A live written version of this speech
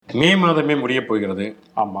மே மாதமே முடிய போகிறது.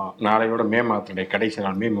 ஆமாம், நாளையோட மே மாதத்துடைய கடைசி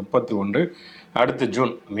நாள் மே 31. அடுத்து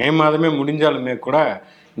ஜூன். மே மாதமே முடிஞ்சாலுமே கூட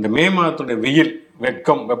இந்த மே மாதத்துடைய வெயில்,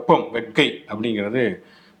 வெப்பம், வெட்கை அப்படிங்கிறது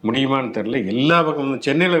முடியுமான்னு தெரியல. எல்லா பக்கமும்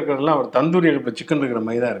சென்னையில் இருக்கிறதெல்லாம் ஒரு தந்தூரி அடுப்பில் சிக்கன் இருக்கிற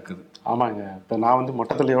மாதிரி தான் இருக்குது. ஆமாங்க. இப்போ நான் வந்து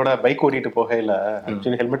மொட்டத்தலையோட பைக் ஓட்டிட்டு போகையில்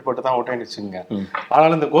ஆக்சுவலி ஹெல்மெட் போட்டு தான் ஓட்டேன்னு வச்சுங்க.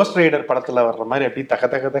 ஆனாலும் இந்த கோஸ்ட் ரைடர் படத்தில் வர்ற மாதிரி அப்படி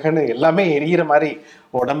தகன்னு எல்லாமே எரியிற மாதிரி,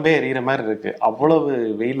 உடம்பே எரியிற மாதிரி இருக்கு. அவ்வளவு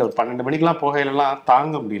வெயில். ஒரு 12 மணிக்கெல்லாம் போகையிலலாம்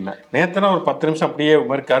தாங்க முடியல. நேற்றுனா ஒரு 10 நிமிஷம் அப்படியே ஒரு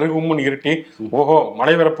மாதிரி கருகும்னு இருட்டி, ஓஹோ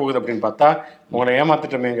மழை வரப்போகுது அப்படின்னு பார்த்தா உங்களை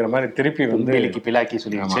ஏமாத்திட்டமேங்கிற மாதிரி திருப்பி வந்து பிலாக்கி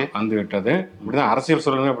சொல்லிடுச்சு வந்து விட்டது. இப்படிதான் அரசியல்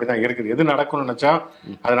சூழலும் அப்படிதான் இருக்குது. எது நடக்கும்னு நினைச்சா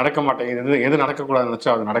அது நடக்க மாட்டேங்குது, எது நடக்கக்கூடாதுன்னு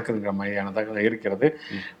நினைச்சா அது நடக்குதுங்கிற மாதிரியானதாக இருக்கிறது.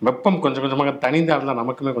 வெப்பம் கொஞ்சம் கொஞ்சமாக தனிந்தால்தான்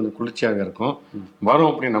நமக்குமே கொஞ்சம் குளிர்ச்சியாக இருக்கும். வரும்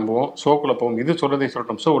அப்படின்னு நம்புவோம். ஷோக்குள்ள போவோம். இது சொல்றதை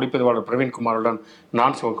சொல்லட்டும். ஷோ ஒளிப்பதிவாளர் பிரவீன்குமாருடன்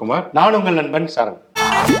நான் சிவகுமார். நான் உங்கள் நண்பன் சரண்.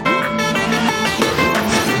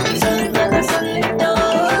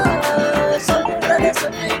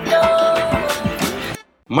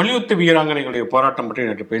 மல்யுத்த வீராங்கனைகளுடைய போராட்டம் பற்றி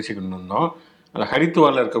நேற்று பேசிக்கிட்டு இருந்தோம். அந்த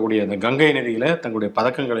ஹரித்துவாரில் இருக்கக்கூடிய அந்த கங்கை நதியில் தங்களுடைய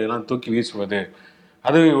பதக்கங்களை எல்லாம் தூக்கி வீசுவது,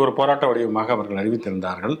 அது ஒரு போராட்ட வடிவமாக அவர்கள்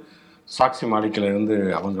அறிவித்திருந்தார்கள். சாக்சி மாலிக்கிலிருந்து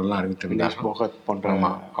அவங்கெல்லாம் அறிவித்திருந்தார்கள்.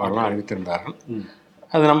 அவர்கள்லாம் அறிவித்திருந்தார்கள்.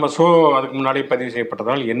 அது நம்ம ஷோ அதுக்கு முன்னாடி பதிவு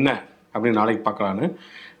செய்யப்பட்டதால் என்ன அப்படின்னு நாளைக்கு பார்க்கலான்னு.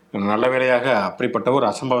 நல்ல வேளையாக அப்படிப்பட்ட ஒரு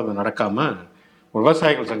அசம்பாவிதம் நடக்காமல்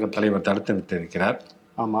விவசாயிகள் சங்க தலைவர் தடுத்து நிறுத்தியிருக்கிறார்.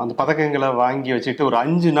 ஆமாம், அந்த பதக்கங்களை வாங்கி வச்சுட்டு ஒரு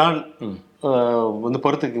 5 நாள் வந்து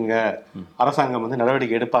பொறுத்துக்குங்க, அரசாங்கம் வந்து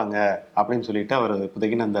நடவடிக்கை எடுப்பாங்க அப்படின்னு சொல்லிட்டு அவர்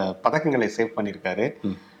இப்போதைக்கு அந்த பதக்கங்களை சேவ் பண்ணியிருக்காரு.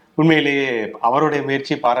 உண்மையிலேயே அவருடைய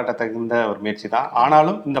முயற்சி பாராட்டத்தகுந்த ஒரு முயற்சி தான்.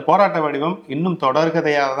 ஆனாலும் இந்த போராட்ட வடிவம் இன்னும்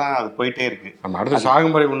தொடர்கதையாக தான் அது போயிட்டே இருக்கு. நம்ம அடுத்த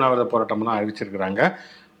சாகும்படி உண்ணாவிரத போராட்டம்லாம் அறிவிச்சிருக்கிறாங்க.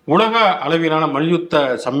 உலக அளவிலான மல்யுத்த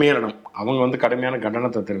சம்மேளனம் அவங்க வந்து கடுமையான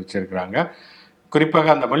கண்டனத்தை தெரிவிச்சிருக்கிறாங்க.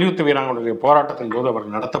 குறிப்பாக அந்த மல்யுத்த வீராங்களுடைய போராட்டத்தின் போது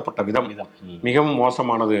அவர்கள் நடத்தப்பட்ட விதம் மிகவும்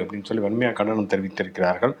மோசமானது அப்படின்னு சொல்லி வன்மையாக கண்டனம்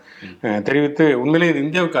தெரிவித்திருக்கிறார்கள். தெரிவித்து உண்மையிலே இது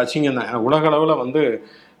இந்தியாவுக்கு அசிங்கம் தான். உலக அளவில் வந்து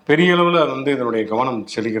பெரிய அளவில் வந்து இதனுடைய கவனம்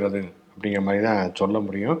செலுகிறது அப்படிங்கிற மாதிரி தான் சொல்ல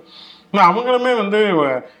முடியும். ஆனால் அவங்களுமே வந்து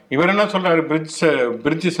இவர் என்ன சொல்றாரு,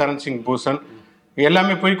 பிரிட்ஜ் சரண் சிங் பூஷன்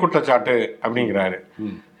எல்லாமே பொய் குற்றச்சாட்டு அப்படிங்கிறாரு.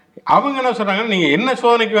 அவங்க என்ன சொல்றாங்க, நீங்க என்ன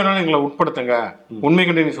சோதனைக்கு வேணாலும் எங்களை உட்படுத்துங்க, உண்மை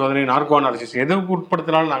கண்டறியும் சோதனை, நார்கோ அனாலிசிஸ் எதுக்கு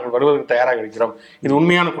உட்படுத்தினாலும் நாங்கள் வருவதற்கு தயாராக இருக்கிறோம், இது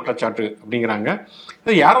உண்மையான குற்றச்சாட்டு அப்படிங்கிறாங்க.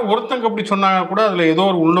 யாரோ ஒருத்தங்க அப்படி சொன்னாங்க கூட அதுல ஏதோ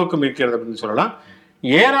ஒரு உள்நோக்கம் இருக்கிறது அப்படின்னு சொல்லலாம்.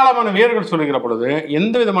 ஏராளமான வீரர்கள் சொல்லுகிற பொழுது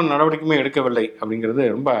எந்த விதமான நடவடிக்கையுமே எடுக்கவில்லை அப்படிங்கிறது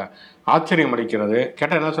ரொம்ப ஆச்சரியம் அளிக்கிறது.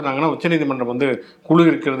 கேட்டால் என்ன சொன்னாங்கன்னா, உச்சநீதிமன்றம் வந்து குழு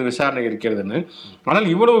இருக்கிறது, விசாரணை இருக்கிறதுன்னு. ஆனால்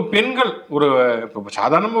இவ்வளவு பெண்கள் ஒரு இப்போ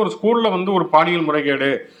சாதாரணமாக ஒரு ஸ்கூலில் வந்து ஒரு பாலியல்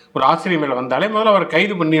முறைகேடு ஒரு ஆசிரியர் மேலே வந்தாலே முதல்ல அவரை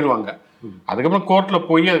கைது பண்ணிடுவாங்க. அதுக்கப்புறம் கோர்ட்டில்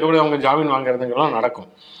போய் அதுக்கப்புறம் அவங்க ஜாமீன் வாங்குறதுங்கெல்லாம்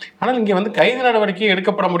நடக்கும். ஆனால் இங்கே வந்து கைது நடவடிக்கை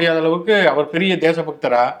எடுக்கப்பட முடியாத அளவுக்கு அவர் பெரிய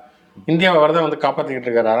தேசபக்தரா, இந்தியாவை வரதான் வந்து காப்பாற்றிக்கிட்டு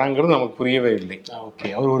இருக்காராங்கிறது நமக்கு புரியவே இல்லை. ஓகே,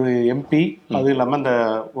 அவர் ஒரு எம்பி, அது இல்லாமல்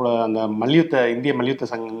அந்த இந்திய மல்யுத்த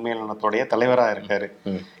சம்மேளனத்துடைய தலைவராக இருக்காரு.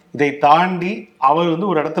 இதை தாண்டி அவர் வந்து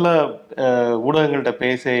ஒரு இடத்துல ஊடகங்கள்கிட்ட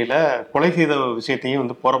பேசையில கொலை செய்த விஷயத்தையும்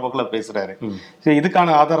வந்து போற போக்கில் பேசுறாரு.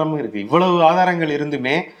 இதுக்கான ஆதாரமும் இருக்கு. இவ்வளவு ஆதாரங்கள்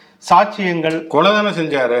இருந்துமே சாட்சியங்கள், கொலை தானே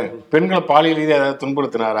செஞ்சாரு, பெண்களை பாலியல் ரீதியாக ஏதாவது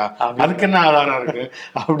துன்புறுத்தினாரா, அதுக்கு என்ன ஆதாரம் இருக்கு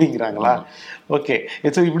அப்படிங்கிறாங்களா? ஓகே,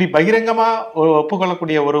 இப்படி பகிரங்கமா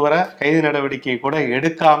ஒப்புக்கொள்ளக்கூடிய ஒருவரை கைது நடவடிக்கை கூட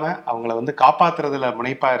எடுக்காம அவங்கள வந்து காப்பாத்துறதுல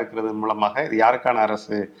முனைப்பா இருக்கிறது மூலமாக இது யாருக்கான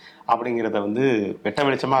அரசு அப்படிங்கிறத வந்து வெட்ட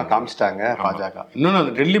வெளிச்சமா காமிச்சிட்டாங்க பாஜக. இன்னொன்று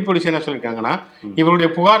அந்த டெல்லி போலீஸ் என்ன சொல்லியிருக்காங்கன்னா, இவருடைய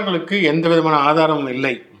புகார்களுக்கு எந்த விதமான ஆதாரமும்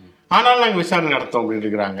இல்லை, ஆனால் நாங்கள் விசாரணை நடத்தோம் அப்படின்னு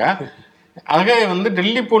இருக்கிறாங்க. ஆக வந்து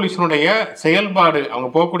டெல்லி போலீஸினுடைய செயல்பாடு, அவங்க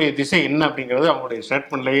போகக்கூடிய திசை என்ன அப்படிங்கிறது அவங்களுடைய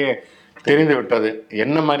ஸ்டேட்மெண்ட்லேயே தெரிந்து விட்டது.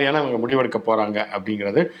 என்ன மாதிரியான அவங்க முடிவெடுக்க போகிறாங்க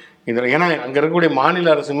அப்படிங்கிறது இதில். ஏன்னா அங்கே இருக்கக்கூடிய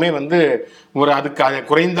மாநில அரசுமே வந்து ஒரு அதுக்கு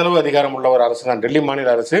குறைந்த அளவு அதிகாரம் உள்ள ஒரு அரசு தான் டெல்லி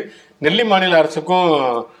மாநில அரசு. டெல்லி மாநில அரசுக்கும்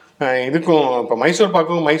இதுக்கும் இப்போ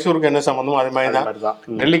மைசூருக்கு என்ன சம்மந்தமோ அது மாதிரி தான்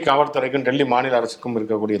டெல்லி காவல்துறைக்கும் டெல்லி மாநில அரசுக்கும்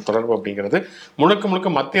இருக்கக்கூடிய தொடர்பு அப்படிங்கிறது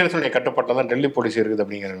முழுக்க மத்திய அரசுடைய கட்டுப்பாட்டில் தான் டெல்லி போலீஸ் இருக்குது.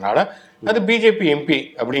 அப்படிங்கிறதுனால அது பிஜேபி எம்பி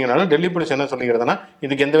அப்படிங்கிறனால டெல்லி போலீஸ் என்ன சொல்லிக்கிறதுனா,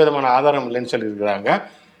 இதுக்கு எந்த விதமான ஆதாரம் இல்லைன்னு சொல்லியிருக்கிறாங்க.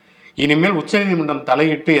 இனிமேல் உச்சநீதிமன்றம்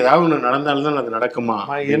தலையிட்டு ஏதாவது ஒன்று நடந்தால்தான் அது நடக்குமா?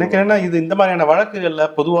 எனக்கு என்ன, இது இந்த மாதிரியான வழக்குகள்ல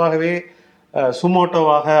பொதுவாகவே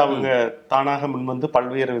சுமோட்டோவாக அவங்க தானாக முன்வந்து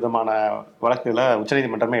பல்வேறு விதமான வழக்குகளை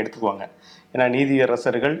உச்சநீதிமன்றமே எடுத்துக்குவாங்க. ஏன்னா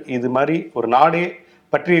நீதியரசர்கள் இது மாதிரி ஒரு நாடே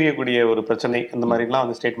பற்றி எறியக்கூடிய ஒரு பிரச்சனை இந்த மாதிரிலாம்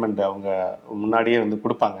வந்து ஸ்டேட்மெண்ட் அவங்க முன்னாடியே வந்து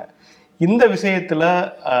கொடுப்பாங்க. இந்த விஷயத்துல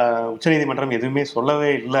உச்சநீதிமன்றம் எதுவுமே சொல்லவே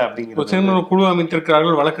இல்லை அப்படிங்கிறது. இன்னொரு குழு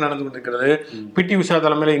அமைத்திருக்கிறார்கள், வழக்கு நடந்து கொண்டிருக்கிறது. பிடி உஷா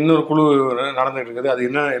தலைமையில இன்னொரு குழு நடந்துட்டு இருக்குது. அது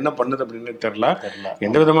என்ன பண்ணுது அப்படின்னு தெரியல.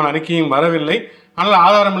 எந்த விதமான அறிக்கையும் வரவில்லை. ஆனால்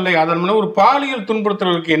ஆதாரம் இல்லை. ஒரு பாலியல்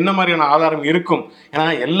துன்புறுத்தல்களுக்கு என்ன மாதிரியான ஆதாரம் இருக்கும்? ஏன்னா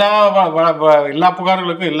எல்லா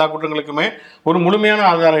புகார்களுக்கும் எல்லா குற்றங்களுக்குமே ஒரு முழுமையான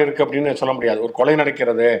ஆதாரம் இருக்கு அப்படின்னு சொல்ல முடியாது. ஒரு கொலை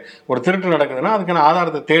நடக்கிறது, ஒரு திருட்டு நடக்குதுன்னா அதுக்கான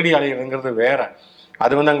ஆதாரத்தை தேடி அலையிறதுங்கிறது வேற.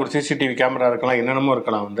 அது அங்கே ஒரு சிசிடிவி கேமரா இருக்கலாம், என்னென்னமோ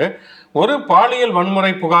இருக்கலாம். ஒரு பாலியல்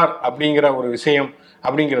வன்முறை புகார் அப்படிங்கிற ஒரு விஷயம்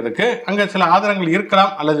அப்படிங்கிறதுக்கு அங்கே சில ஆதாரங்கள்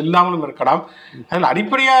இருக்கலாம் அல்லது இல்லாமலும் இருக்கலாம். அதில்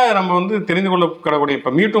அடிப்படையாக நம்ம தெரிந்து கொள்ளப்படக்கூடிய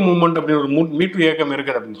இப்போ மீட்டு மூவ்மெண்ட் அப்படின்னு ஒரு மீட்டு இயக்கம்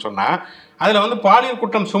இருக்குது அப்படின்னு சொன்னால் அதில் பாலியல்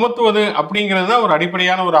குற்றம் சுமத்துவது அப்படிங்கிறது தான் ஒரு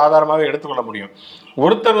அடிப்படையான ஒரு ஆதாரமாகவே எடுத்துக்கொள்ள முடியும்.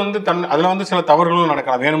 ஒருத்தர் அதில் சில தவறுகளும்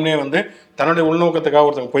நடக்கலாம். வேணும்னே தன்னுடைய உள்நோக்கத்துக்காக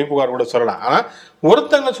ஒருத்தங்க பொய் புகார் கூட சொல்லலாம். ஆனால்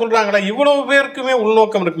ஒருத்தங்க சொல்றாங்களா இவ்வளவு பேருக்குமே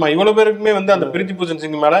உள்நோக்கம் இருக்குமா, இவ்வளவு பேருக்குமே அந்த பிரித்தி பூஷன்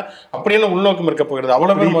சிங் மேல அப்படியான உள்நோக்கம் இருக்க போகிறது,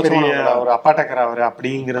 அவ்வளவு ஒரு அப்பாட்டக்கர் அவர்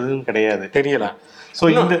அப்படிங்கிறதும் கிடையாது, தெரியல. ஸோ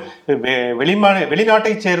இந்த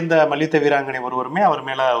வெளிநாட்டை சேர்ந்த மல்யுத்த வீராங்கனை ஒருவருமே அவர்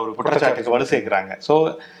மேல ஒரு குற்றச்சாட்டுக்கு வலு சேர்க்கிறாங்க. ஸோ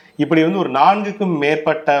இப்படி ஒரு 4க்கும்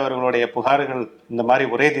மேற்பட்டவர்களுடைய புகார்கள் இந்த மாதிரி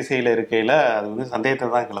ஒரே திசையில இருக்கையில அது சந்தேகத்தை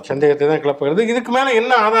தான் கிளப்புகிறது. இதுக்கு மேல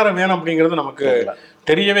என்ன ஆதாரம் வேணும் அப்படிங்கிறது நமக்கு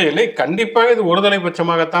தெரியவே இல்லை. கண்டிப்பாக இது ஒருதலை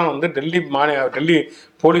பட்சமாகத்தான் டெல்லி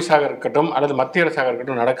போலீஸாக இருக்கட்டும் அல்லது மத்திய அரசாக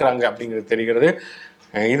இருக்கட்டும் நடக்கிறாங்க அப்படிங்கிறது தெரிகிறது.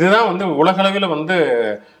 இதுதான் உலகளவில்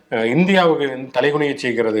இந்தியாவுக்கு தலைகுனியை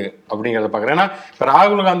செய்கிறது அப்படிங்கிறத பார்க்குறேன். ஏன்னா இப்போ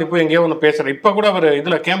ராகுல் காந்தி போய் எங்கேயோ ஒன்று பேசுகிறார். இப்போ கூட அவர்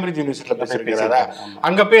இதில் கேம்பிரிட்ஜ் யூனிவர்சிட்டியில் பேசியிருக்கிறாரா,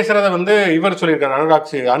 அங்கே பேசுகிறத இவர் சொல்லியிருக்காரு,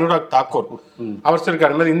 அனுராக் தாக்கூர் அவர்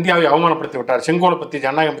சொல்லியிருக்காரு, இந்த மாதிரி இந்தியாவை அவமானப்படுத்தி விட்டார், செங்கோலை பற்றி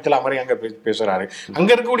ஜனநாயகம் பற்றி மாதிரி அங்கே பேசுகிறாரு.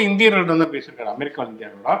 அங்கே இருக்கக்கூடிய இந்தியர்களிடம் தான் பேசியிருக்காரு, அமெரிக்கா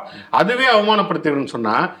இந்தியாவோட. அதுவே அவமானப்படுத்திடுன்னு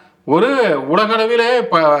சொன்னால் ஒரு உலகளவிலே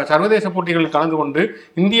சர்வதேச போட்டிகளில் கலந்து கொண்டு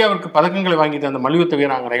இந்தியாவிற்கு பதக்கங்களை வாங்கி தந்த மல்யுத்த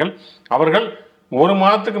வீராங்கனைகள் அவர்கள் 1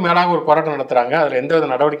 மாதத்துக்கு மேலாக ஒரு போராட்டம் நடத்துறாங்க. அதுல எந்தவித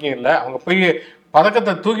நடவடிக்கையும் இல்லை. அவங்க போய்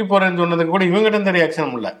பதக்கத்தை தூக்கி போறேன்னு சொன்னதுக்கு கூட இவங்கிட்ட எந்த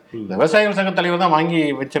ரியாக்ஷனும் இல்லை. விவசாயிகள் சங்க தலைவர் தான் வாங்கி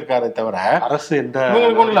வச்சிருக்காரு தவிர அரசு எந்த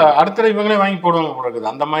இவங்களுக்கு ஒன்றும் இல்லை. அடுத்த இவங்களே வாங்கி போடுவாங்க போல இருக்குது.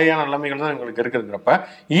 அந்த மாதிரியான நிலைமைகள் தான் எங்களுக்கு இருக்குதுங்கிறப்ப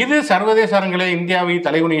இது சர்வதேச அரங்கிலே இந்தியாவை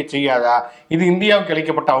தலைகுனியை செய்யாதா, இது இந்தியாவுக்கு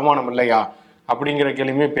அளிக்கப்பட்ட அவமானம் இல்லையா அப்படிங்கிற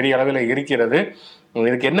கேள்வியுமே பெரிய அளவில் இருக்கிறது.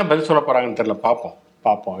 இதுக்கு என்ன பதில் சொல்ல போறாங்கன்னு தெரியல.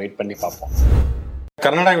 பார்ப்போம், வெயிட் பண்ணி பார்ப்போம்.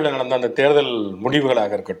 கர்நாடகாவில் நடந்த அந்த தேர்தல்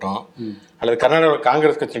முடிவுகளாக இருக்கட்டும் அல்லது கர்நாடகாவில்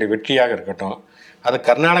காங்கிரஸ் கட்சியுடைய வெற்றியாக இருக்கட்டும், அது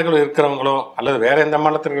கர்நாடகாவில் இருக்கிறவங்களோ அல்லது வேற எந்த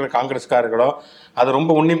மாநிலத்தில் இருக்கிற காங்கிரஸ்காரர்களோ அது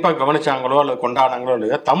ரொம்ப உன்னிப்பாக கவனிச்சாங்களோ அல்லது கொண்டாடினாங்களோ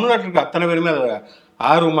இல்லையா, தமிழ்நாட்டிற்கு அத்தனை பேருமே அதை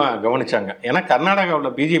ஆர்வமாக கவனிச்சாங்க. ஏன்னா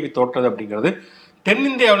கர்நாடகாவில் பிஜேபி தோற்றது அப்படிங்கிறது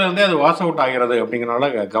தென்னிந்தியாவிலேருந்தே அது வாஸ் அவுட் ஆகிறது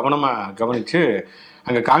அப்படிங்கிறனால கவனமாக கவனித்து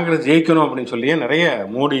அங்கே காங்கிரஸ் ஜெயிக்கணும் அப்படின்னு சொல்லியே நிறைய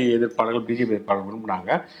மோடி எதிர்ப்பாளர்கள் பிஜேபி எதிர்ப்பாளர்கள்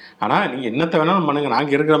விரும்புனாங்க. ஆனால் நீங்கள் என்னத்தை வேணாலும் பண்ணுங்க,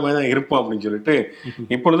 நாங்கள் இருக்கிற மாதிரி தான் இருப்போம் அப்படின்னு சொல்லிட்டு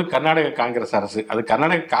இப்பொழுது கர்நாடக காங்கிரஸ் அரசு, அது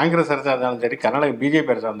கர்நாடக காங்கிரஸ் அரசாக இருந்தாலும் சரி, கர்நாடக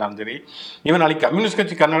பிஜேபி அரசாக இருந்தாலும் சரி, ஈவன் நாளைக்கு கம்யூனிஸ்ட்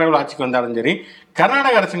கட்சி கர்நாடகாவில் ஆட்சிக்கு வந்தாலும் சரி,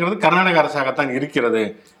 கர்நாடக அரசுங்கிறது கர்நாடக அரசாகத்தான் இருக்கிறது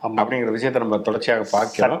அப்படிங்கிற விஷயத்தை நம்ம தொடர்ச்சியாக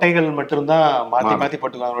பார்க்கிறோம். சட்டைகள் மட்டும்தான் மாற்றி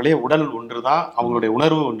போட்டுக்காங்களே, உடல் ஒன்றுதான், அவங்களுடைய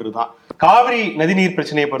உணர்வு ஒன்றுதான். காவிரி நதிநீர்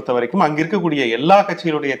பிரச்சனையை பொறுத்த வரைக்கும் அங்க இருக்கக்கூடிய எல்லா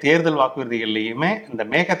கட்சிகளுடைய தேர்தல் வாக்குறுதிகள்லையுமே இந்த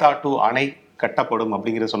மேகதாட்டு அணை கட்டப்படும்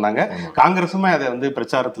அப்படிங்கிறத சொன்னாங்க. காங்கிரஸுமே அதை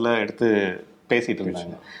பிரச்சாரத்துல எடுத்து பேசிட்டு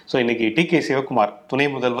இருந்தாங்க. ஸோ இன்னைக்கு டி.கே. சிவகுமார் துணை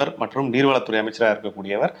முதல்வர் மற்றும் நீர்வளத்துறை அமைச்சராக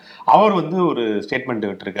இருக்கக்கூடியவர், அவர் ஒரு ஸ்டேட்மெண்ட்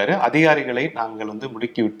விட்டுருக்காரு. அதிகாரிகளை நாங்கள்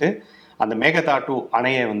முடுக்கிவிட்டு அந்த மேகதாட்டு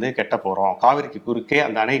அணையை கட்ட போறோம், காவிரிக்கு குறுக்கே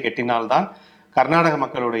அந்த அணை கட்டினால்தான் கர்நாடக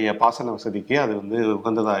மக்களுடைய பாசன வசதிக்கு அது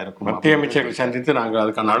உகந்ததா இருக்கும். மத்திய அமைச்சர்கள் சந்தித்து நாங்கள்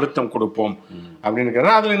அதுக்கான அழுத்தம் கொடுப்போம் அப்படின்னு.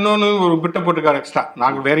 அதுல இன்னொன்று ஒரு பிட்ட போட்டுக்கார எக்ஸ்ட்ரா,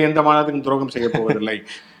 நாங்கள் வேற எந்த மாநிலத்துக்கும் துரோகம் செய்ய போவதில்லை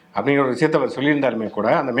அப்படிங்கிற ஒரு விஷயத்தை அவர் சொல்லியிருந்தாலுமே கூட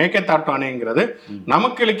அந்த மேகதாட்டு அணைங்கிறது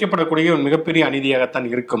நமக்கு அளிக்கப்படக்கூடிய ஒரு மிகப்பெரிய அநீதியாகத்தான்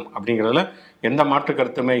இருக்கும் அப்படிங்கிறதுல எந்த மாற்று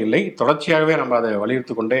கருத்துமே இல்லை. தொடர்ச்சியாகவே நம்ம அதை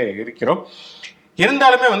வலியுறுத்தி கொண்டே இருக்கிறோம்.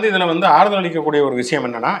 இருந்தாலுமே இதுல ஆறுதல் அளிக்கக்கூடிய ஒரு விஷயம்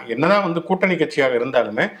என்னன்னா, என்னதான் கூட்டணி கட்சியாக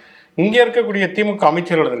இருந்தாலுமே இங்கே இருக்கக்கூடிய திமுக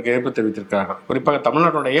அமைச்சர்கள் அதற்கு எதிர்ப்பு தெரிவித்திருக்கிறார்கள். குறிப்பாக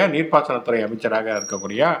தமிழ்நாட்டுடைய நீர்ப்பாசனத்துறை அமைச்சராக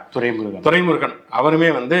இருக்கக்கூடிய துரைமுருகன் அவருமே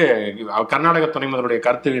கர்நாடக துணை முதல்வருடைய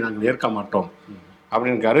கருத்தை நாங்கள் ஏற்க மாட்டோம்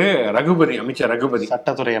அப்படின்னு அமைச்சர் ரகுபதி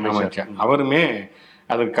சட்டத்துறை அமைச்சர் அவருமே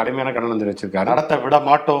அதுக்கு கடுமையான கண்டனம் தெரிவிச்சிருக்காரு. நடத்த விட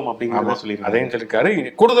மாட்டோம் அப்படிங்கிறத சொல்லி அதையும் சொல்லியிருக்காரு.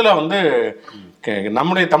 கூடுதலா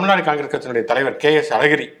நம்முடைய தமிழ்நாடு காங்கிரஸ் கட்சியினுடைய தலைவர் கே.எஸ்.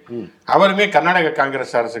 அழகிரி அவருமே கர்நாடக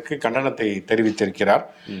காங்கிரஸ் அரசுக்கு கண்டனத்தை தெரிவித்திருக்கிறார்.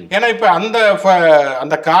 ஏன்னா இப்ப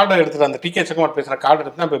அந்த கார்டை எடுத்துட்டு, அந்த டி.கே. சிவகுமார் பேசுற கார்டு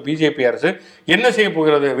எடுத்து இப்ப பிஜேபி அரசு என்ன செய்ய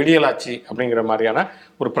போகிறது, விடியலாட்சி அப்படிங்கிற மாதிரியான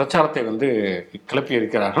ஒரு பிரச்சாரத்தை கிளப்பி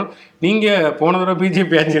இருக்கிறார்கள். நீங்க போன தடவை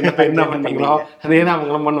பிஜேபி ஆட்சி என்ன பண்ணீங்களோ அதே தான்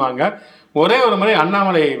அவங்களும் பண்ணுவாங்க. ஒரே ஒரு முறை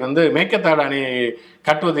அண்ணாமலை மேகதாடு அணையை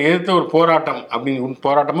கட்டுவதை எதிர்த்து ஒரு போராட்டம் அப்படின்னு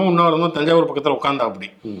போராட்டமும் இன்னொரு தஞ்சாவூர் பக்கத்தில் உட்கார்ந்தா அப்படி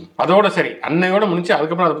அதோட சரி அன்னையோட முடிச்சு.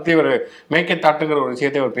 அதுக்கப்புறம் அதை பற்றி ஒரு மேகதாட்டுங்கிற ஒரு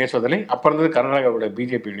விஷயத்தை அவர் பேசுவதில்லை. அப்போ இருந்தது கர்நாடகாவுடைய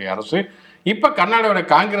பிஜேபியுடைய அரசு இப்போ கர்நாடகாவோட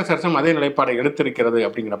காங்கிரஸ் அரசும் அதே நிலைப்பாடை எடுத்திருக்கிறது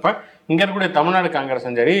அப்படிங்கிறப்ப இங்கே இருக்கக்கூடிய தமிழ்நாடு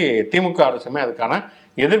காங்கிரஸும் சரி திமுக அரசுமே அதுக்கான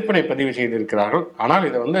எதிர்ப்பினை பதிவு செய்திருக்கிறார்கள். ஆனால்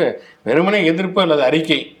இதை வந்து வெறுமனே எதிர்ப்பு அல்லது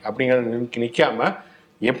அறிக்கை அப்படிங்கிறத நிற்காம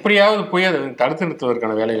எப்படியாவது போய் அதை தடுத்து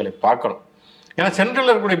நிறுத்துவதற்கான வேலைகளை பார்க்கணும். ஏன்னா சென்ட்ரல்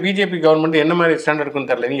இருக்கக்கூடிய பிஜேபி கவர்மெண்ட் என்ன மாதிரி ஸ்டாண்ட் எடுக்குன்னு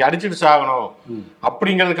தெரியல. நீங்க அடிச்சுட்டு சாகணும்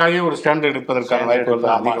அப்படிங்கிறதுக்காகவே ஒரு ஸ்டாண்ட் எடுப்பதற்கான வாய்ப்புகள்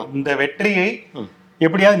தான் அதிகம். இந்த வெற்றியை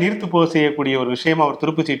எப்படியாவது நீர்த்து போக செய்யக்கூடிய ஒரு விஷயமா ஒரு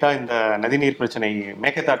துருப்புச்சீட்டா இந்த நதிநீர் பிரச்சனை,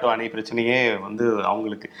 மேகதாட்டு அணை பிரச்சனையே வந்து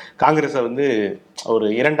அவங்களுக்கு காங்கிரஸை வந்து ஒரு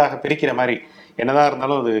இரண்டாக பிரிக்கிற மாதிரி. என்னதான்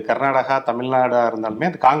இருந்தாலும் அது கர்நாடகா தமிழ்நாடா இருந்தாலுமே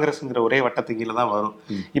அது காங்கிரஸ்ங்கிற ஒரே வட்டத்து கீழே தான் வரும்.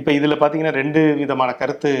 இப்போ இதுல பாத்தீங்கன்னா 2 விதமான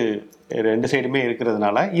கருத்து 2 சைடுமே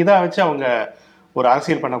இருக்கிறதுனால இதை வச்சு அவங்க ஒரு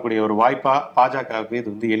அரசியல் பண்ணக்கூடிய ஒரு வாய்ப்பா பாஜகவுக்கு இது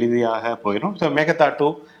வந்து எளிதாக போயிடும். ஸோ மேகதாட்டு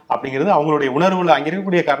அப்படிங்கிறது அவங்களுடைய உணர்வுல அங்கே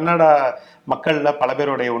இருக்கக்கூடிய கர்நாடகா மக்கள்ல பல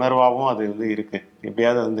பேருடைய உணர்வாகவும் அது வந்து இருக்கு.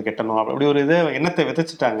 எப்படியாவது வந்து கெட்டணும் அப்படி ஒரு இதை எண்ணத்தை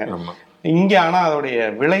விதைச்சிட்டாங்க இங்கே. ஆனா அதோடைய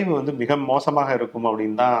விளைவு வந்து மிக மோசமாக இருக்கும்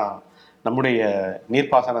அப்படின்னு தான் நம்முடைய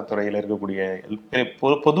நீர்ப்பாசனத்துறையில் இருக்கக்கூடிய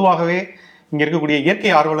பொதுவாகவே இங்க இருக்கக்கூடிய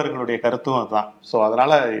இயற்கை ஆர்வலர்களுடைய கருத்தும் அதுதான். ஸோ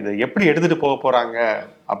அதனால இதை எப்படி எடுத்துட்டு போக போறாங்க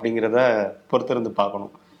அப்படிங்கிறத பொறுத்திருந்து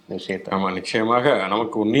பார்க்கணும் இந்த விஷயத்தை. ஆமா, நிச்சயமாக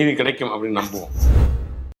நமக்கு ஒரு நீதி கிடைக்கும் அப்படின்னு நம்புவோம்.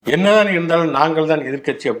 என்னதான் இருந்தாலும் நாங்கள் தான்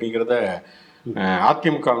எதிர்க்கட்சி அப்படிங்கிறத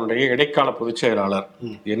அதிமுகவினுடைய இடைக்கால பொதுச் செயலாளர்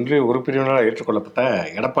என்று உறுப்பினராக ஏற்றுக்கொள்ளப்பட்ட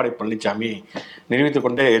எடப்பாடி பழனிசாமி நிரூபித்துக்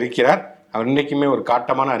கொண்டே இருக்கிறார். அவர் இன்னைக்குமே ஒரு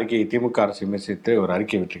காட்டமான அறிக்கையை திமுக அரசு விமர்சித்து ஒரு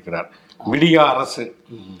அறிக்கை விட்டிருக்கிறார். விடியா அரசு.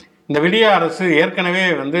 இந்த விடியா அரசு ஏற்கனவே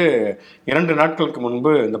வந்து 2 நாட்களுக்கு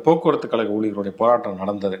முன்பு இந்த போக்குவரத்து கழக ஊழியர்களுடைய போராட்டம்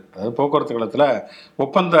நடந்தது. அதாவது போக்குவரத்து கழகத்தில்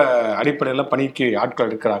ஒப்பந்த அடிப்படையில் பணிக்கு ஆட்கள்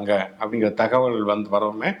எடுக்கிறாங்க அப்படிங்கிற தகவல் வந்து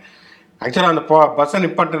வரவுமே ஆக்சுவலாக அந்த பஸ்ஸை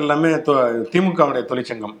நிப்பாட்டு எல்லாமே திமுகவுடைய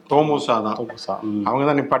தொழிற்சங்கம் தோமுசா தான். அவங்க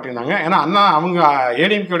தான் நிப்பாட்டியிருந்தாங்க. ஏன்னா அவங்க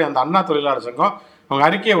ஏடிஎம்கேடைய அந்த அண்ணா தொழிலாளர் சங்கம் அவங்க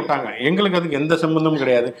அறிக்கையை விட்டாங்க. எங்களுக்கு அதுக்கு எந்த சம்பந்தமும்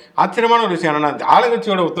கிடையாது. ஆச்சரியமான ஒரு விஷயம் என்னன்னா,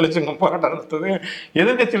 ஆளுங்கட்சியோட தொழிற்சங்கம் போராட்டம் நடத்துது,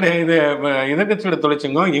 எதிர்கட்சியோட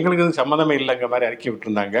தொழிற்சங்கம் எங்களுக்கு அது சம்மந்தமே இல்லைங்கிற மாதிரி அறிக்கை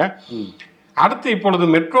விட்டுருந்தாங்க. அடுத்து இப்பொழுது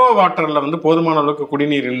மெட்ரோ வாட்டரில் வந்து போதுமான அளவுக்கு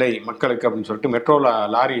குடிநீர் இல்லை மக்களுக்கு அப்படின்னு சொல்லிட்டு மெட்ரோ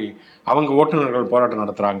லாரி அவங்க ஓட்டுநர்கள் போராட்டம்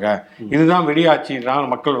நடத்துறாங்க. இதுதான்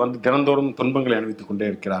வெளியாட்சினால் மக்கள் வந்து தினந்தோறும் துன்பங்களை அனுபவித்துக்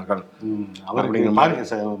கொண்டே இருக்கிறார்கள் அப்படிங்கிற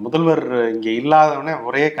மாதிரி முதல்வர் இங்க இல்லாதவனே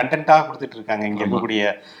ஒரே கண்டென்ட்டாக கொடுத்துட்டு இருக்காங்க இங்க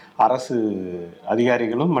இருக்கக்கூடிய அரசு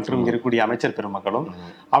அதிகாரிகளும் மற்றும் இங்க இருக்கக்கூடிய அமைச்சர் பெருமக்களும்.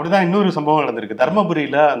 அப்படிதான் இன்னொரு சம்பவம் நடந்திருக்கு.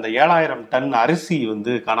 தர்மபுரியில அந்த 7000 டன் அரிசி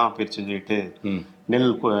வந்து காணாம போயிருச்சுன்னு சொல்லிட்டு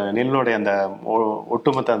நெல்லோடைய அந்த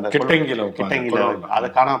ஒட்டுமொத்த அந்த கிட்டங்கில அதை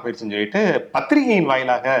காணாம போயிருச்சுன்னு சொல்லிட்டு பத்திரிகையின்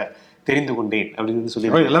வாயிலாக தெரிந்து கொண்டேன் அப்படின்னு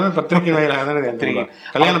சொல்லி எல்லாமே பத்திரிகை வாயிலாக தானே.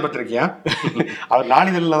 கல்யாண பத்திரிகையா? அவர்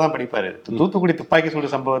நாளிதழில தான் படிப்பாரு. தூத்துக்குடி துப்பாக்கி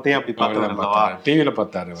சூடு சம்பவத்தையும் அப்படி பார்த்தாரு, டிவியில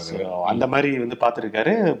பார்த்தாரு. அந்த மாதிரி வந்து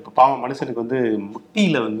பார்த்துருக்காரு. பாவம் மனுஷனுக்கு வந்து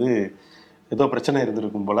முட்டியில வந்து ஏதோ பிரச்சனை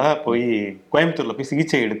இருந்திருக்கும் போல போய் கோயம்புத்தூர்ல போய்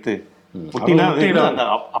சிகிச்சை எடுத்து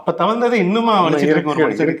அப்ப தவந்தது இன்னுமா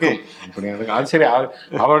இருக்கு. சரி,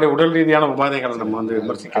 அவருடைய உடல் ரீதியான உபாதைகளை நம்ம வந்து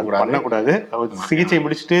விமர்சிக்க பண்ணக்கூடாது. சிகிச்சை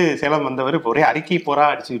முடிச்சுட்டு சேலம் வந்தவர் ஒரே அறிக்கை போரா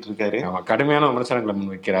அடிச்சுட்டு இருக்காரு. கடுமையான விமர்சனங்களை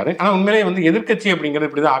முன் வைக்கிறாரு. ஆனா உண்மையிலேயே வந்து எதிர்கட்சி அப்படிங்கிறது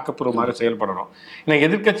இப்படிதான் ஆக்கப்பூர்வமாக செயல்படணும். ஏன்னா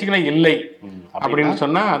எதிர்கட்சிகளே இல்லை அப்படின்னு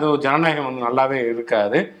சொன்னா அது ஜனநாயகம் வந்து நல்லாவே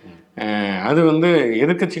இருக்காது. அது வந்து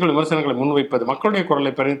எதிர்கட்சிகள் விமர்சனங்களை முன்வைப்பது, மக்களுடைய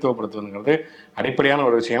குரலை பிரதிநிதித்துவப்படுத்துவதுங்கிறது அடிப்படையான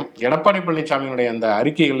ஒரு விஷயம். எடப்பாடி பழனிசாமியினுடைய அந்த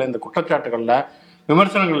அறிக்கைகளில் இந்த குற்றச்சாட்டுகளில்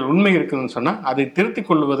விமர்சனங்கள் உண்மை இருக்குதுன்னு சொன்னால் அதை திருத்திக்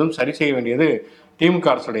கொள்வதும் சரி செய்ய வேண்டியது திமுக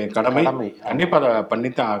அரசுடைய கடமை. கண்டிப்பாக அதை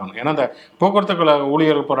பண்ணித்தான் ஆகணும். ஏன்னா அந்த போக்குவரத்து கழக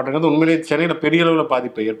ஊழியர்கள் போராட்டங்கிறது உண்மையிலேயே சென்னையில் பெரிய அளவில்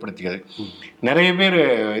பாதிப்பை ஏற்படுத்தியது. நிறைய பேர்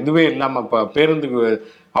இதுவே இல்லாமல் இப்போ பேருந்து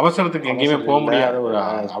அவசரத்துக்கு எங்கேயுமே போக முடியாத ஒரு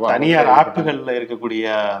தனியார் ஆப்புகள்ல இருக்கக்கூடிய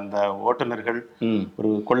அந்த ஓட்டுநர்கள்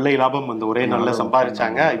ஒரு கொள்ளை லாபம் அந்த ஒரே நாள்ல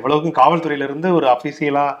சம்பாதிச்சாங்க. இவ்வளவுக்கும் காவல்துறையில இருந்து ஒரு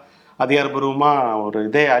அபிஷியலா அதிகாரப்பூர்வமா ஒரு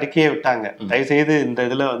இதே அறிக்கையை விட்டாங்க. தயவுசெய்து இந்த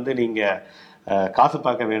இதுல வந்து நீங்க காசு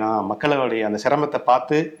பார்க்க வேணாம், மக்களுடைய அந்த சிரமத்தை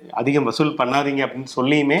பார்த்து அதிகம் வசூல் பண்ணாதீங்க அப்படின்னு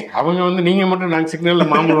சொல்லியுமே அவங்க வந்து நீங்க மட்டும் நாங்கள் சிக்னல்ல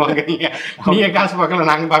மாமூல் வாங்குறீங்க, நீங்க காசு பார்க்கல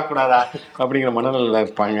நாங்க பார்க்க கூடாதா அப்படிங்கிற மனநிலையில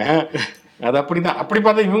இருப்பாங்க. அது அப்படிதான். அப்படி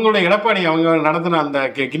பார்த்தா இவங்களோட எடப்பாடி அவங்க நடத்தின அந்த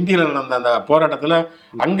கிண்டியில் நடந்த அந்த போராட்டத்தில்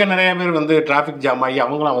அங்கே நிறைய பேர் வந்து டிராஃபிக் ஜாம் ஆகி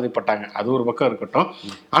அவங்களும் அவதிப்பட்டாங்க. அது ஒரு பக்கம் இருக்கட்டும்.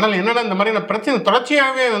 ஆனால் என்னன்னா இந்த மாதிரியான பிரச்சனை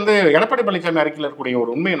தொடர்ச்சியாகவே வந்து எடப்பாடி பழனிசாமி அறிக்கையில் இருக்கக்கூடிய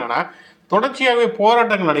ஒரு உண்மை என்னன்னா, தொடர்ச்சியாகவே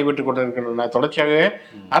போராட்டங்கள் நடைபெற்று கொண்டிருக்கின்றன. தொடர்ச்சியாகவே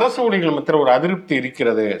அரசு ஊழியர்கள் மத்திய ஒரு அதிருப்தி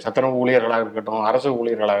இருக்கிறது. சத்துணவு ஊழியர்களாக இருக்கட்டும், அரசு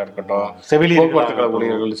ஊழியர்களாக இருக்கட்டும், போக்குவரத்து கழக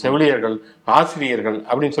ஊழியர்கள், செவிலியர்கள், ஆசிரியர்கள்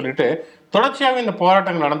அப்படின்னு சொல்லிட்டு தொடர்ச்சியாக இந்த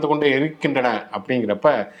போராட்டங்கள் நடந்து கொண்டே இருக்கின்றன. அப்படிங்கிறப்ப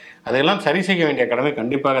அதையெல்லாம் சரி செய்ய வேண்டிய கடமை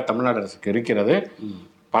கண்டிப்பாக தமிழ்நாடு அரசுக்கு இருக்கிறது.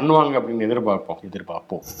 பண்ணுவாங்க அப்படின்னு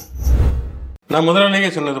எதிர்பார்ப்போம். நான் முதலிலேயே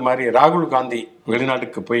சொன்னது மாதிரி ராகுல் காந்தி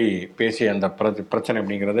வெளிநாட்டுக்கு போய் பேசிய அந்த பிரச்சனை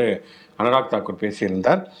அப்படிங்கிறது அனுராக் தாக்கூர்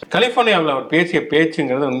பேசியிருந்தார். கலிபோர்னியாவில் அவர் பேசிய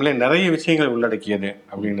பேச்சுங்கிறது உண்மையிலே நிறைய விஷயங்கள் உள்ளடக்கியது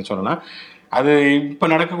அப்படின்னு சொல்லலாம். அது இப்ப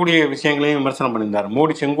நடக்கக்கூடிய விஷயங்களையும் விமர்சனம் பண்ணியிருந்தார்.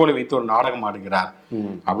 மோடி செங்கோலை வைத்து ஒரு நாடகம் ஆடுகிறார்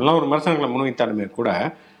அப்படிலாம் ஒரு விமர்சனங்களை முன்வைத்தாலுமே கூட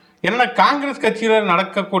என்னன்னா காங்கிரஸ் கட்சியில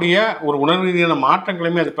நடக்கக்கூடிய ஒரு உணர்வு ரீதியான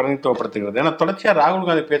மாற்றங்களையுமே அது பிரதிநிதித்துவப்படுத்துகிறது. ஏன்னா தொடர்ச்சியா ராகுல்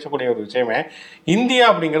காந்தி பேசக்கூடிய ஒரு விஷயமே, இந்தியா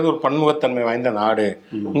அப்படிங்கிறது ஒரு பன்முகத்தன்மை வாய்ந்த நாடு.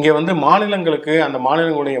 இங்க வந்து மாநிலங்களுக்கு, அந்த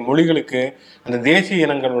மாநிலங்களுடைய மொழிகளுக்கு, அந்த தேசிய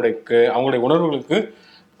இனங்களுடைய அவங்களுடைய உணர்வுகளுக்கு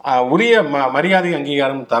உரிய மரியாதை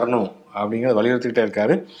அங்கீகாரம் தரணும் அப்படிங்கிறத வலியுறுத்திக்கிட்டே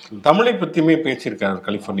இருக்காரு. தமிழை பத்தியுமே பேசியிருக்காரு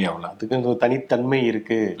கலிபோர்னியாவில். அதுக்கு தனித்தன்மை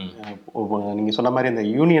இருக்கு. நீங்க சொன்ன மாதிரி இந்த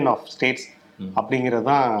யூனியன் ஆஃப் ஸ்டேட்ஸ் அப்படிங்கிறது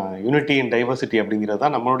தான், யூனிட்டி அண்ட் டைவர்சிட்டி அப்படிங்கிறது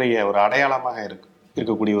தான் நம்மளுடைய ஒரு அடையாளமாக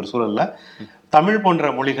இருக்கக்கூடிய ஒரு சூழல்ல தமிழ்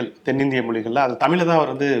போன்ற மொழிகள், தென்னிந்திய மொழிகள்ல அது தமிழை தான்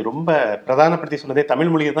அவர் வந்து ரொம்ப பிரதானப்படுத்தி சொன்னதே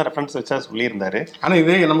தமிழ் மொழியை தான் ரெஃபரன்ஸ் வச்சா சொல்லியிருந்தாரு. ஆனா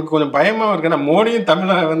இது நமக்கு கொஞ்சம் பயமா இருக்கு. மோடியும்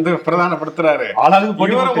தமிழை வந்து பிரதானப்படுத்துறாரு,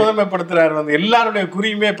 முதன்மைப்படுத்துறாரு. வந்து எல்லாருடைய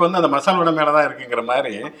குறியுமே இப்ப வந்து அந்த மசாலோட மேலதான் இருக்குங்கிற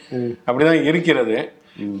மாதிரி அப்படிதான் இருக்கிறது.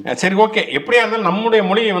 சரி, ஓகே, எப்படியா இருந்தாலும் நம்முடைய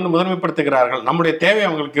மொழியை வந்து முதன்மைப்படுத்துகிறார்கள், நம்முடைய தேவை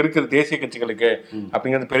அவங்களுக்கு இருக்குது தேசிய கட்சிகளுக்கு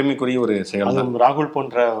அப்படிங்கிறது பெருமைக்குரிய ஒரு செயல். ராகுல்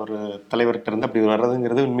போன்ற ஒரு தலைவர்கிட்ட இருந்து அப்படி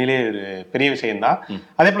வர்றதுங்கிறது உண்மையிலே ஒரு பெரிய விஷயம்தான்.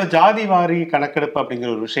 அதே போல ஜாதி வாரி கணக்கெடுப்பு அப்படிங்கிற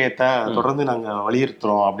ஒரு விஷயத்த தொடர்ந்து நாங்க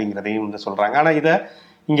வலியுறுத்துறோம் அப்படிங்கிறதையும் வந்து சொல்றாங்க. ஆனா இதை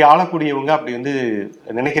இங்க ஆளக்கூடியவங்க அப்படி வந்து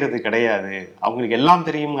நினைக்கிறது கிடையாது. அவங்களுக்கு எல்லாம்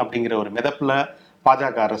தெரியும் அப்படிங்கிற ஒரு மிதப்புல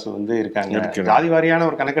பாஜக அரசு வந்து இருக்காங்க. ஜாதி வாரியான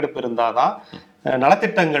ஒரு கணக்கெடுப்பு இருந்தாதான்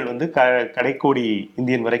நலத்திட்டங்கள் வந்து கடைக்கோடி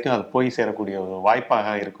இந்தியன் வரைக்கும் அது போய் சேரக்கூடிய ஒரு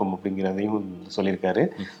வாய்ப்பாக இருக்கும் அப்படிங்கிறதையும் சொல்லியிருக்காரு.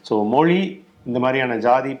 ஸோ மொழி, இந்த மாதிரியான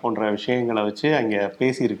ஜாதி போன்ற விஷயங்களை வச்சு அங்க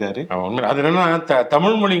பேசியிருக்காரு. அது என்னன்னா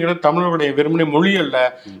தமிழ் மொழிங்கிறது தமிழுடைய வெறுமனே மொழி அல்ல,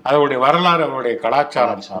 அதோடைய வரலாறு, அவருடைய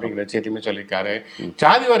கலாச்சாரம் அப்படிங்கிற விஷயத்தையுமே சொல்லியிருக்காரு.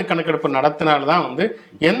 ஜாதிவாரி கணக்கெடுப்பு நடத்தினால்தான் வந்து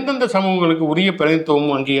எந்தெந்த சமூகங்களுக்கு உரிய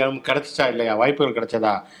பிரதிநிதித்துவமும் அங்கீகாரம் கிடைச்சா இல்லையா, வாய்ப்புகள்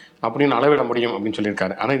கிடைச்சதா அப்படின்னு அளவிட முடியும் அப்படின்னு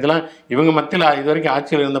சொல்லியிருக்காரு. ஆனால் இதெல்லாம் இவங்க மத்தியில் இது வரைக்கும்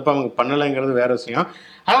ஆட்சியில் இருந்தப்ப அவங்க பண்ணலைங்கிறது வேற விஷயம்.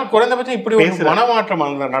 ஆனால் குறைந்தபட்சம் இப்படி ஒரு மனமாற்றம்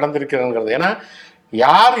நடந்திருக்கிறதுங்கிறது. ஏன்னா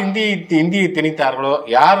யார் இந்தியை திணித்தார்களோ,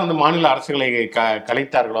 யார் வந்து மாநில அரசுகளை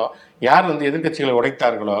கலைத்தார்களோ, யார் வந்து எதிர்கட்சிகளை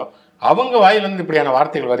உடைத்தார்களோ அவங்க வாயிலிருந்து இப்படியான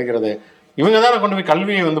வார்த்தைகள் வருகிறது. இவங்க தானே கொண்டு போய்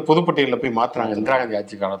கல்வியை வந்து பொதுப்பட்டியலில் போய் மாத்துறாங்க இந்திரா காந்தி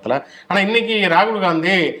ஆட்சி காலத்தில். ஆனால் இன்னைக்கு ராகுல்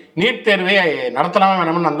காந்தி நீட் தேர்வை நடத்தலாமா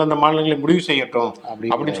வேணாம்னு அந்தந்த மாநிலங்களை முடிவு செய்யட்டும்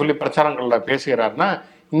அப்படின்னு சொல்லி பிரச்சாரங்களில் பேசுகிறாருன்னா,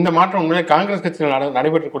 இந்த மாற்றம் உண்மையிலே காங்கிரஸ் கட்சியில்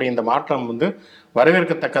நடைபெற்றக்கூடிய இந்த மாற்றம் வந்து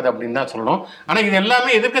வரவேற்கத்தக்கது அப்படின்னு தான் சொல்லணும். ஆனால் இது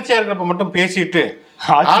எல்லாமே எதிர்கட்சியாக இருக்கிறப்ப மட்டும் பேசிட்டு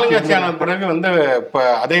ஆளுங்கட்சியான பிறகு வந்து இப்போ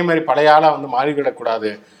அதே மாதிரி பழைய ஆளாக வந்து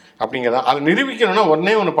மாறிவிடக்கூடாது அப்படிங்கிறதான். அதை நிரூபிக்கணும்னா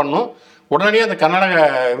ஒன்று பண்ணும். உடனடியே அந்த கர்நாடக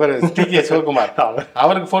இவர் டி.கே. சிவகுமார்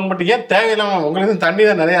அவருக்கு ஃபோன் பண்ணி, ஏன் தேவையில்லாம உங்களுக்கு தண்ணி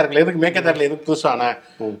தான் நிறையா இருக்குல்ல, எதுக்கு மேற்கத்தாட்டில் எதுக்கு புதுசான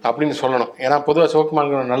அப்படின்னு சொல்லணும். ஏன்னா பொதுவாக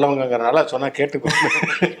சிவகுமார் நல்லவங்கிறனால சொன்னா கேட்டுக்கோ.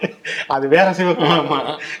 அது வேற சிவகுமார்.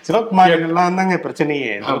 சிவகுமார்கள்லாம் தாங்க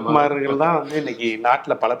பிரச்சனையே. சிவகுமார்கள் தான் வந்து இன்னைக்கு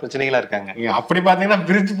நாட்டுல பல பிரச்சனைகளா இருக்காங்க. அப்படி பாத்தீங்கன்னா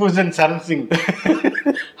பிரிட்ஜ் பூஷன் சரண் சிங்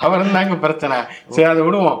அவர் இருந்தாங்க பிரச்சனை. சரி, அதை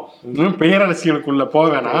விடுவோம். பேரரசியலுக்குள்ள போக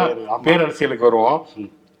வேணாம், பேரரசியலுக்கு வருவோம்.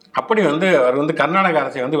 அப்படி வந்து அவர் வந்து கர்நாடக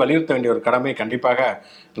அரசை வந்து வலியுறுத்த வேண்டிய ஒரு கடமை கண்டிப்பாக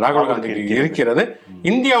ராகுல் காந்திக்கு இருக்கிறது.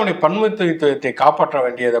 இந்தியாவுடைய பன்முகத்துவத்தை காப்பாற்ற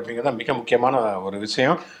வேண்டியது அப்படிங்கிறது மிக முக்கியமான ஒரு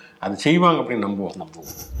விஷயம். அது செய்வாங்க அப்படின்னு நம்புவோம்.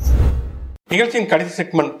 நிகழ்ச்சியின் கடைசி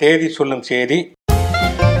செக்மெண்ட் தேதி சொல்லும் செய்தி.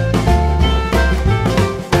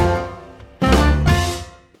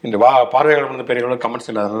 இந்த பார்வையாளர் வந்து பெரியவர்களும்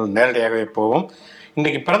கமெண்ட்ஸ் இல்லாதனால நேரடியாகவே போவோம்.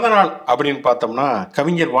 இன்றைக்கு பிறந்த நாள் அப்படின்னு பார்த்தோம்னா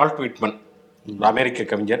கவிஞர் வால்ட் விட்மன், அமெரிக்க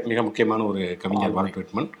கவிஞர், மிக முக்கியமான ஒரு கவிஞர் வால்ட்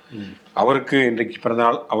விட்மன். அவருக்கு இன்றைக்கு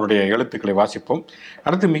பிறந்தநாள். அவருடைய எழுத்துக்களை வாசிப்போம்.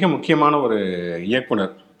 அடுத்து மிக முக்கியமான ஒரு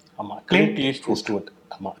இயக்குனர், கிளின்ட் ஈஸ்ட்வுட்.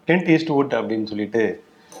 கிளின்ட் ஈஸ்ட்வுட் அப்படின்னு சொல்லிட்டு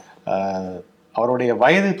அவருடைய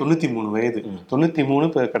வயது 93 வயது. 93.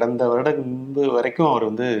 இப்போ கடந்த வருடம் முன்பு வரைக்கும் அவர்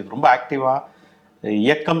வந்து ரொம்ப ஆக்டிவா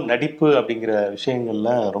இயக்கம், நடிப்பு அப்படிங்கிற விஷயங்கள்ல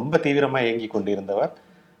ரொம்ப தீவிரமா இயங்கி கொண்டிருந்தவர்.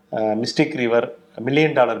 மிஸ்டிக் ரிவர், $1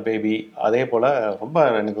 மில்லியன் பேபி, அதே போல்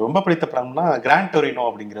எனக்கு ரொம்ப பிடித்த படம்னா கிராண்ட் டொரினோ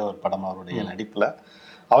அப்படிங்கிற ஒரு படம். அவருடைய நடிப்பில்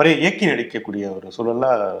அவரே இயக்கி நடிக்கக்கூடிய ஒரு சூழல்ல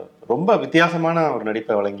ரொம்ப வித்தியாசமான ஒரு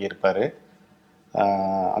நடிப்பை வழங்கியிருப்பார்.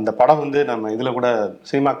 அந்த படம் வந்து நம்ம இதில் கூட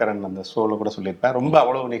சினிமாக்காரன் அந்த ஷோவில் கூட சொல்லியிருப்பேன். ரொம்ப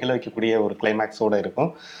அவ்வளவு நிகழ வைக்கக்கூடிய ஒரு கிளைமேக்ஸோடு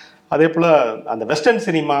இருக்கும். அதே போல் அந்த வெஸ்டர்ன்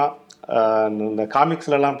சினிமா, இந்த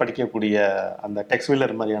காமிக்ஸ்லாம் படிக்கக்கூடிய அந்த டெக்ஸ்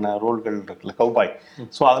வீலர் மாதிரியான ரோல்கள் இருக்குல்ல, கவுபாய்.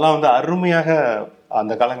 ஸோ அதெல்லாம் வந்து அருமையாக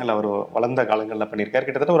அந்த காலங்களில் அவர் வளர்ந்த காலங்களில் பண்ணியிருக்கார்.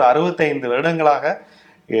 கிட்டத்தட்ட ஒரு 65 வருடங்களாக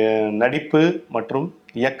நடிப்பு மற்றும்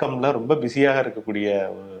இயக்கம்ல ரொம்ப பிஸியாக இருக்கக்கூடிய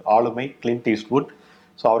ஒரு ஆளுமை கிளின்ட் ஈஸ்ட்வுட்.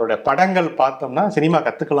 ஸோ அவருடைய படங்கள் பார்த்தோம்னா சினிமா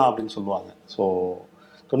கற்றுக்கலாம் அப்படின்னு சொல்லுவாங்க. ஸோ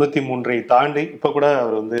 93 தாண்டி இப்போ கூட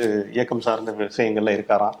அவர் வந்து இயக்கம் சார்ந்த விஷயங்கள்ல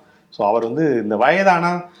இருக்காராம். ஸோ அவர் வந்து இந்த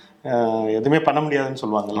வயதானா எதுவுமே பண்ண முடியாதுன்னு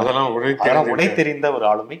சொல்லுவாங்க. அதெல்லாம் உடை தெரிந்த ஒரு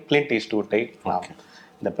ஆளுமை கிளின்ட் ஈஸ்ட்வுட்டை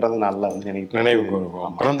இந்த பிறந்த நாள்ல வந்து நினைவு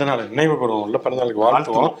கூறுவோம். பிறந்த நாள் நினைவு கூறுவோம், இல்லை பிறந்த நாளுக்கு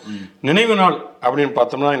வாழ்த்துவோம். நினைவு நாள் அப்படின்னு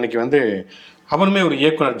பார்த்தோம்னா இன்னைக்கு வந்து அவருமே ஒரு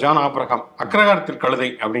இயக்குனர் ஜான் ஆபிரகாம். அக்ரகாரத்தில் கழுதை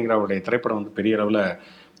அப்படிங்கிற அவருடைய திரைப்படம் வந்து பெரிய அளவில்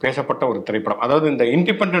பேசப்பட்ட ஒரு திரைப்படம். அதாவது இந்த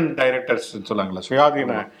இண்டிபெண்டன்ட் டைரக்டர்ஸ் சொல்லுவாங்கல்ல,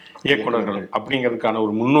 சுயாதீன இயக்குனர்கள் அப்படிங்கிறதுக்கான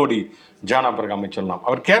ஒரு முன்னோடி ஜான் ஆபிரகாமை சொல்லலாம்.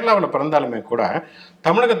 அவர் கேரளாவில் பிறந்தாலுமே கூட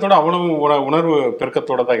தமிழகத்தோட அவ்வளவு உணர்வு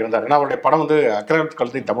பெருக்கத்தோடு தான் இருந்தார். ஏன்னா அவருடைய படம் வந்து அக்ரகாரத்தில்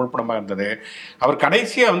கழுதை தமிழ் படமாக இருந்தது. அவர்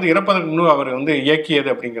கடைசியாக வந்து இறப்பதற்கு முன்பு அவர் வந்து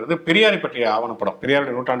இயக்கியது அப்படிங்கிறது பெரியாரை பற்றிய ஆவணப்படம்.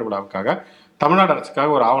 பெரியாருடைய நூற்றாண்டு விழாவுக்காக தமிழ்நாடு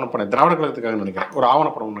அரசுக்காக ஒரு ஆவணப்படம், திராவிட கழகத்துக்காக நினைக்கிறேன், ஒரு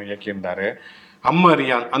ஆவணப்படம் ஒன்று இயக்கியிருந்தார்.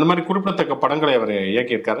 அம்மரியான், அந்த மாதிரி குறிப்பிடத்தக்க படங்களை அவர்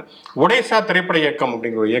இயக்கியிருக்காரு. ஒடேசா திரைப்பட இயக்கம்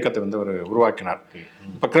அப்படிங்கிற ஒரு இயக்கத்தை வந்து அவர் உருவாக்கினார்.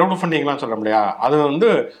 இப்போ கிரௌட் ஃபண்டிங்லாம் சொல்ல முடியா, அது வந்து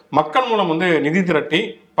மக்கள் மூலம் வந்து நிதி திரட்டி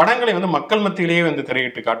படங்களை வந்து மக்கள் மத்தியிலேயே வந்து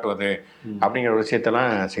திரையிட்டு காட்டுவது அப்படிங்கிற ஒரு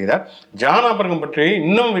விஷயத்தெல்லாம் செய்தார். ஜான் ஆபிரகாம் பற்றி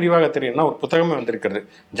இன்னும் விரிவாக தெரியும்னா ஒரு புத்தகமே வந்திருக்கிறது,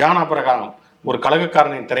 ஜான் ஆபிரகாம் ஒரு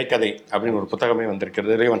கழகக்காரனின் திரைக்கதை அப்படின்னு ஒரு புத்தகமே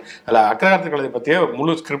வந்திருக்கிறது. இறைவன் அதில் அக்ரகாரத்தில் கழுதை பற்றிய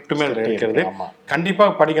முழு ஸ்கிரிப்டுமே அதில் இருக்கிறது.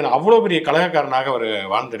 கண்டிப்பாக படிக்கணும். அவ்வளோ பெரிய கழகக்காரனாக அவர்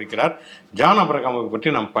வாழ்ந்திருக்கிறார். ஜான் ஆபிரகாமை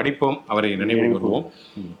பற்றி நாம் படிப்போம், அவரை நினைவு கூறுவோம்.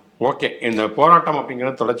 ஓகே, இந்த போராட்டம்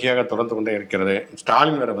அப்படிங்கிறது தொடர்ச்சியாக தொடர்ந்து கொண்டே இருக்கிறது.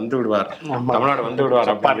 ஸ்டாலின் வேற வந்து விடுவார், தமிழ்நாடு வந்து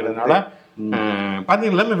விடுவார் அப்படிங்கிறதுனால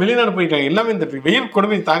பார்த்தீங்கன்னா எல்லாமே வெளிநாடு போயிட்டாங்க. எல்லாமே இந்த வெயில்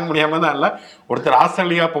கொடுமை தாங்க முடியாம தான் இல்லை. ஒருத்தர்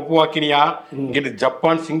ஆஸ்திரேலியா, பப்புவாக்கினியா, இங்கிட்டு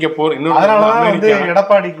ஜப்பான், சிங்கப்பூர், இன்னொரு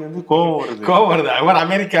எடப்பாடிக்கு வந்து கோவம் வருது. அவர்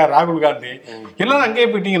அமெரிக்கா, ராகுல் காந்தி எல்லாரும் அங்கேயே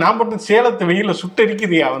போயிட்டீங்க. நான் மட்டும் சேலத்து வெயில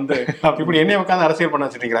சுட்டரிக்குதியா வந்து இப்படி என்னைய உட்காந்து அரசியல் பண்ண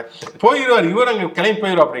வச்சுட்டீங்களா? போயிடுவார் இவர், அங்கே கிளம்பி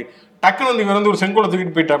போயிடுவா. அப்படி டக்குனு வந்து இவர் வந்து ஒரு செங்கோலை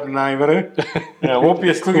தூக்கிட்டு போயிட்டா அப்படின்னா, இவர்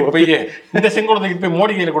ஓபிஎஸ் தூக்கிட்டு போய் இந்த செங்கோலை தூக்கிட்டு போய்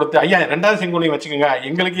மோடி கையில் கொடுத்து, ஐயா 2வது செங்கோலையும் வச்சுக்கோங்க,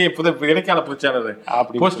 எங்களுக்கே இடைக்கால பொதுச்சாளர்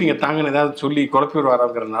போஸ்டிங்க தாங்கன்னு ஏதாவது சொல்லி குழப்பி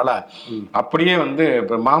வருவாருங்கிறதுனால அப்படியே வந்து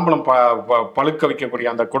இப்போ மாம்பழம் பழுக்க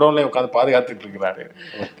வைக்கக்கூடிய அந்த குடோன்லேயே உட்காந்து பாதுகாத்துட்டு இருக்கிறாரு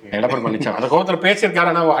எடப்பாடி பழனிசாமி. அந்த கோபத்தில்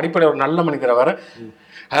பேசியிருக்காரு. ஆனால் அடிப்படை ஒரு நல்ல மனிதர் அவர்.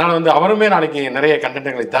 அதனால வந்து அவருமே நாளைக்கு நிறைய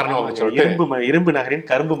கண்டென்ட்களை தரணும் சொல்லிட்டு இரும்பு நகரின்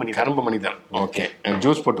கரும்பு மனிதன். ஓகே,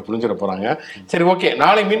 ஜூஸ் போட்டு புரிஞ்சிட போறாங்க. சரி, ஓகே,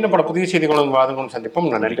 நாளை மீண்டும் பல புதிய செய்திகளும் வாதங்களும்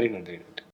சந்திப்போம். நன்றி.